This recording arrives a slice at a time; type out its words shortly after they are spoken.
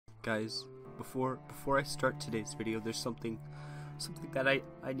Guys, before I start today's video, there's something that I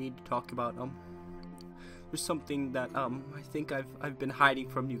need to talk about. There's something that I think I've been hiding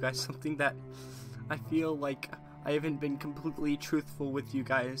from you guys, something that I feel like I haven't been completely truthful with you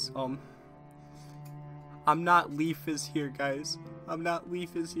guys. I'm not Leaf is here, guys. I'm not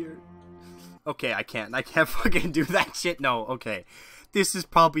Leaf is here. Okay, I can't fucking do that shit. No, okay. This is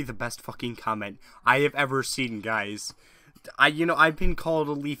probably the best fucking comment I have ever seen, guys. I've been called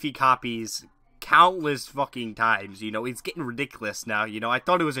a Leafy Copies countless fucking times. It's getting ridiculous now. I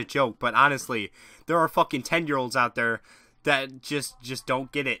thought it was a joke, but honestly, there are fucking 10-year-olds out there that just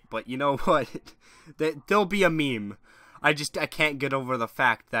don't get it. But you know what? There'll be a meme. I can't get over the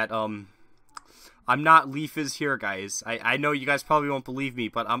fact that I'm not Leaf is here, guys. I know you guys probably won't believe me,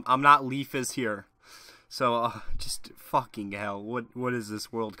 but I'm not Leaf is here. So just fucking hell, what has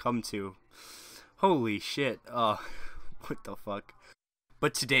this world come to? Holy shit. What the fuck?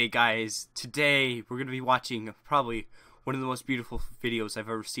 But today, guys, we're going to be watching probably one of the most beautiful videos I've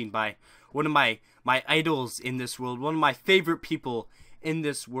ever seen by one of my idols in this world, one of my favorite people in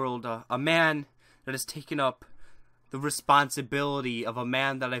this world, a man that has taken up the responsibility of a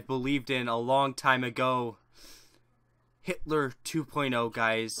man that I've believed in a long time ago, Hitler 2.0,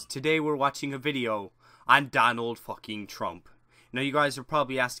 guys. Today we're watching a video on Donald fucking Trump. Now you guys are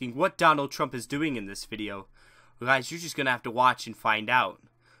probably asking what Donald Trump is doing in this video. Well, guys, you're just gonna have to watch and find out.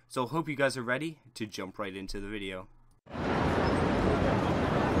 So hope you guys are ready to jump right into the video.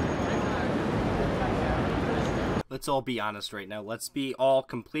 Let's all be honest right now. Let's be all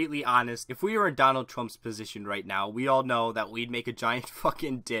completely honest. If we were in Donald Trump's position right now, we all know that we'd make a giant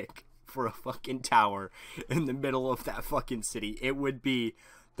fucking dick for a fucking tower in the middle of that fucking city. It would be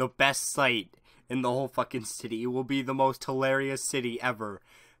the best sight in the whole fucking city. It will be the most hilarious city ever.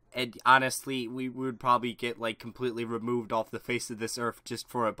 And honestly, we would probably get like completely removed off the face of this earth just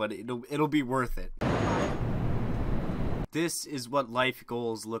for it, but it'll be worth it. This is what life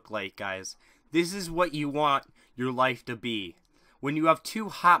goals look like, guys. This is what you want your life to be. When you have two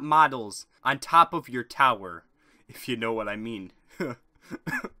hot models on top of your tower, if you know what I mean.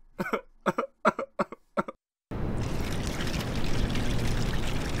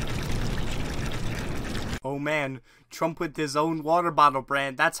 Oh man, Trump with his own water bottle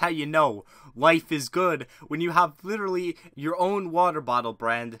brand. That's how you know life is good, when you have literally your own water bottle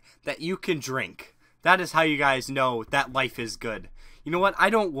brand that you can drink. That is how you guys know that life is good. You know what?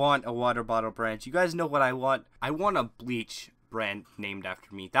 I don't want a water bottle brand. You guys know what I want? I want a bleach brand named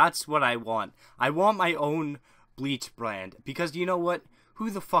after me. That's what I want. I want my own bleach brand. Because you know what? Who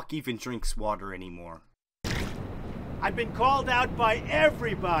the fuck even drinks water anymore? I've been called out by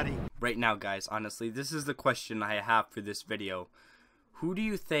everybody. Right now, guys, honestly, this is the question I have for this video. Who do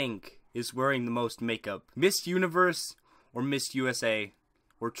you think is wearing the most makeup? Miss Universe or Miss USA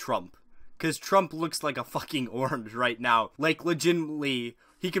or Trump? Because Trump looks like a fucking orange right now. Like, legitimately,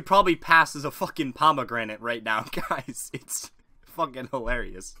 he could probably pass as a fucking pomegranate right now, guys. It's fucking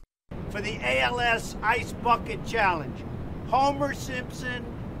hilarious. For the ALS Ice Bucket Challenge, Homer Simpson,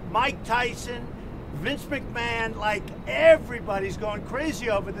 Mike Tyson, Vince McMahon, like everybody's going crazy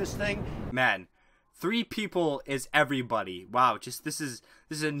over this thing. Man, 3 people is everybody. Wow, just this is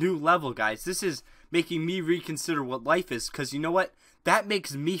a new level, guys. This is making me reconsider what life is, because you know what? That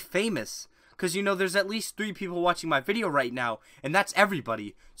makes me famous. Because there's at least 3 people watching my video right now, and that's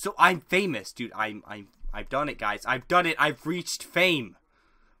everybody. So I'm famous, dude. I've done it, guys. I've done it. I've reached fame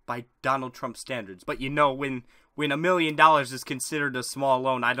by Donald Trump standards. But when $1 million is considered a small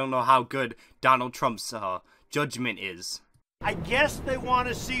loan, I don't know how good Donald Trump's judgment is. I guess they want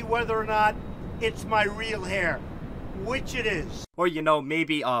to see whether or not it's my real hair, which it is. Or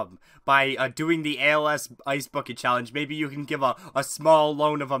maybe by doing the ALS Ice Bucket Challenge, maybe you can give a small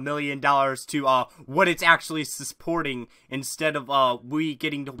loan of $1 million to what it's actually supporting, instead of we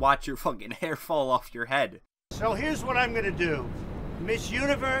getting to watch your fucking hair fall off your head. So here's what I'm gonna do. Miss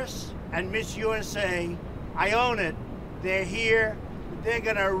Universe and Miss USA, I own it. They're here. They're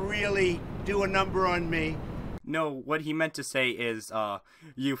gonna really do a number on me. No, what he meant to say is,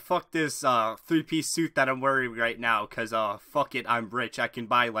 you fuck this 3-piece suit that I'm wearing right now, cause fuck it, I'm rich. I can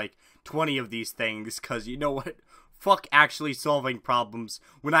buy like 20 of these things, cause you know what? Fuck actually solving problems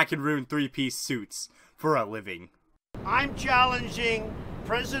when I can ruin 3-piece suits for a living. I'm challenging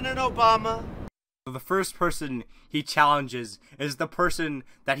President Obama. The first person he challenges is the person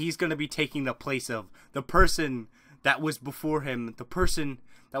that he's going to be taking the place of. The person that was before him. The person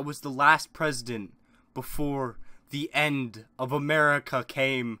that was the last president before the end of America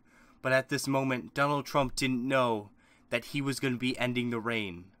came. But at this moment, Donald Trump didn't know that he was going to be ending the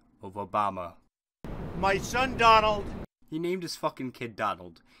reign of Obama. My son Donald He named his fucking kid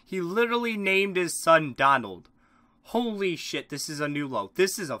Donald. He literally named his son Donald. Holy shit, this is a new low.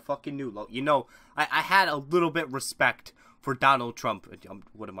 This is a fucking new low. You know, I had a little bit respect for Donald Trump.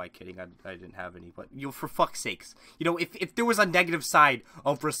 What am I kidding? I didn't have any. But, you know, for fuck's sakes. You know, if there was a negative side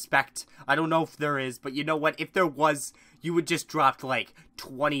of respect, I don't know if there is, but you know what? If there was, you would just drop to like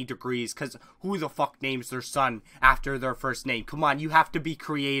 20 degrees. Because who the fuck names their son after their first name? Come on, you have to be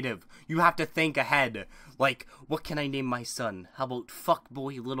creative. You have to think ahead. Like, what can I name my son? How about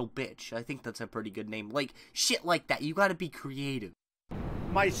Fuckboy Little Bitch? I think that's a pretty good name. Like, shit like that. You gotta be creative.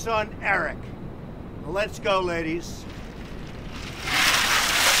 My son, Eric. Let's go, ladies.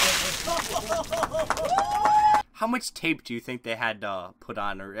 How much tape do you think they had put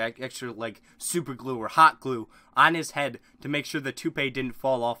on, or extra, like, super glue or hot glue on his head to make sure the toupee didn't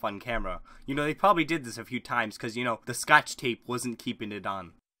fall off on camera? You know, they probably did this a few times because, you know, the Scotch tape wasn't keeping it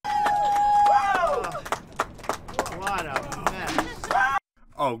on. What a mess.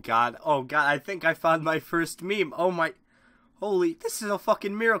 Oh god, I think I found my first meme. Oh my, holy, this is a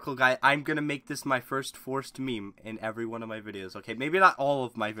fucking miracle, guy. I'm gonna make this my first forced meme in every one of my videos. Okay, maybe not all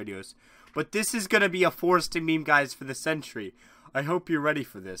of my videos, but this is gonna be a forced meme, guys, for the century. I hope you're ready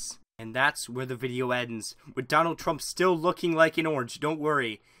for this. And that's where the video ends, with Donald Trump still looking like an orange. Don't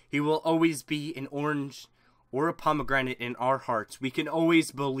worry, he will always be an orange or a pomegranate in our hearts. We can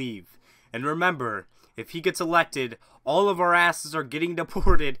always believe. And remember, if he gets elected, all of our asses are getting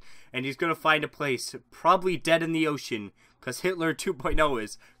deported, and he's gonna find a place, probably dead in the ocean, because Hitler 2.0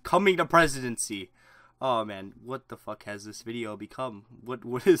 is coming to presidency. Oh man, what the fuck has this video become?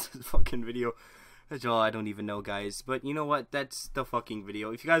 What is this fucking video? Oh, I don't even know, guys. But you know what? That's the fucking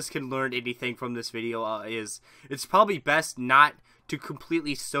video. If you guys can learn anything from this video, it's probably best not to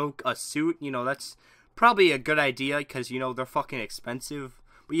completely soak a suit. You know, that's probably a good idea, because, you know, they're fucking expensive.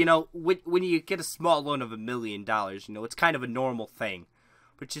 But, you know, when you get a small loan of $1 million, you know, it's kind of a normal thing.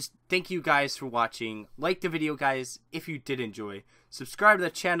 But just thank you guys for watching. Like the video, guys, if you did enjoy. Subscribe to the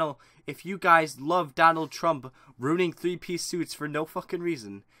channel if you guys love Donald Trump ruining three-piece suits for no fucking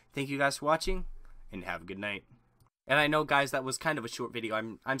reason. Thank you guys for watching, and have a good night. And I know, guys, that was kind of a short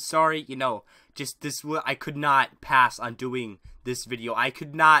video. I'm sorry, you know, just I could not pass on doing this video. I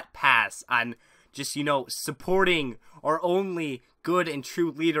could not pass on just, you know, supporting our only good and true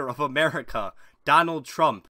leader of America, Donald Trump.